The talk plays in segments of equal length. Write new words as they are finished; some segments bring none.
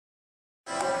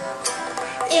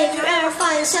If you ever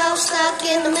find yourself stuck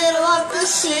in the middle of the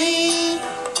sea,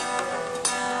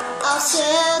 I'll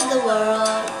sail the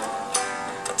world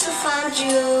to find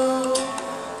you.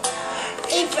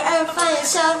 If you ever find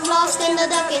yourself lost in the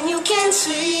dark and you can't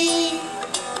see,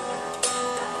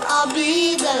 I'll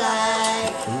be the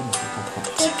light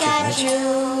to guide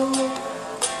you.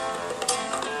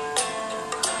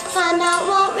 Find out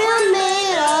what we're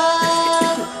made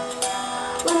of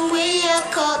when we are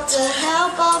called to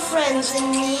help our friends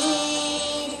in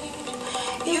need.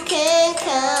 You can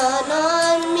count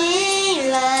on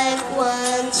me like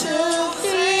 1, 2,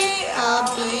 3, I'll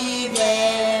be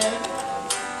there.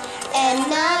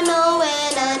 And I know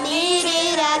when I need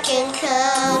it, I can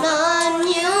count on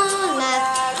you like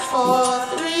 4,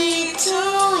 3,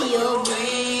 2, you'll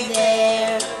be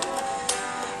there.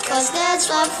 'Cause that's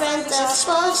what friends are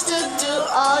supposed to do,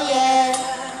 oh yeah.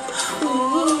 Ooh,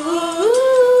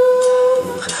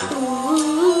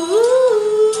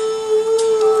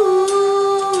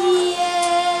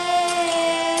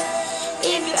 yeah.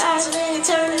 If your eyes are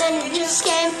turn and you just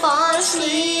can't fall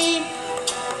asleep,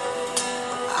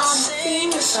 I'll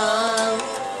sing a song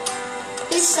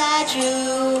beside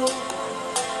you.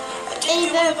 And you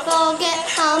never forget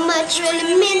how much you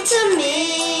really mean to me.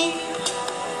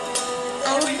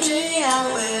 I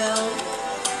will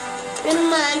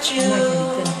remind you.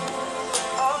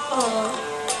 Oh.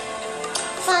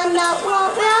 Find out what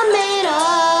we're made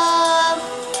of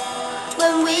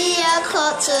when we are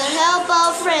called to help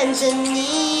our friends in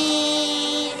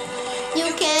need. You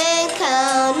can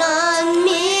count on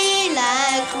me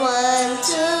like 1,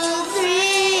 2,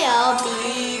 3, I'll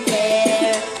be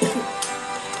there.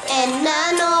 And I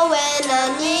know when I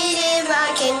need it, I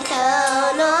can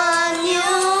count on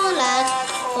you like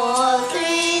 4,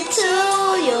 3,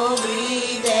 2, you'll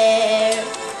be there.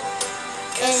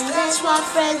 And that's what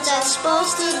friends are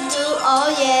supposed to do, oh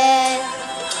yeah.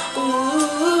 Ooh,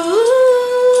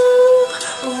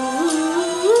 ooh,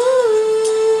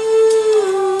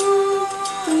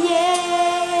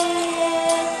 yeah.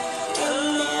 And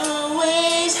they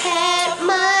always had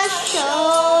my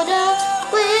shoulder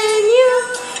when you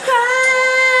cry.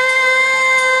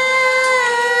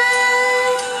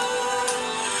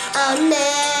 I'll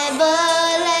never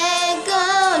let go,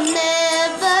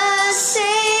 never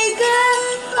say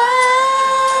goodbye.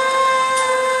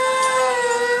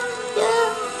 Yeah,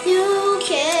 you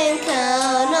can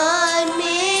count on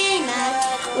me like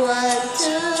 1,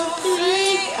 2,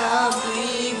 3, I'll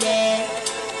be there.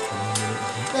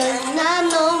 'Cause I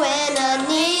know when I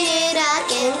need it, I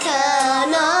can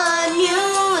count on you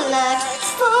like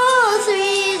 4,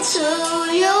 3,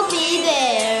 2, you'll be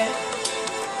there.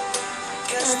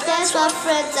 'Cause that's what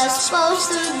friends are supposed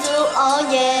to do, oh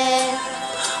yeah.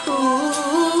 Ooh,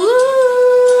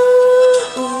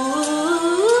 ooh,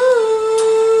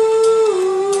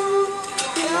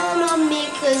 count on me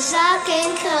 'cause I can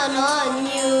count on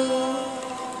you.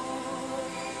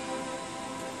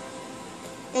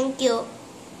 Thank you.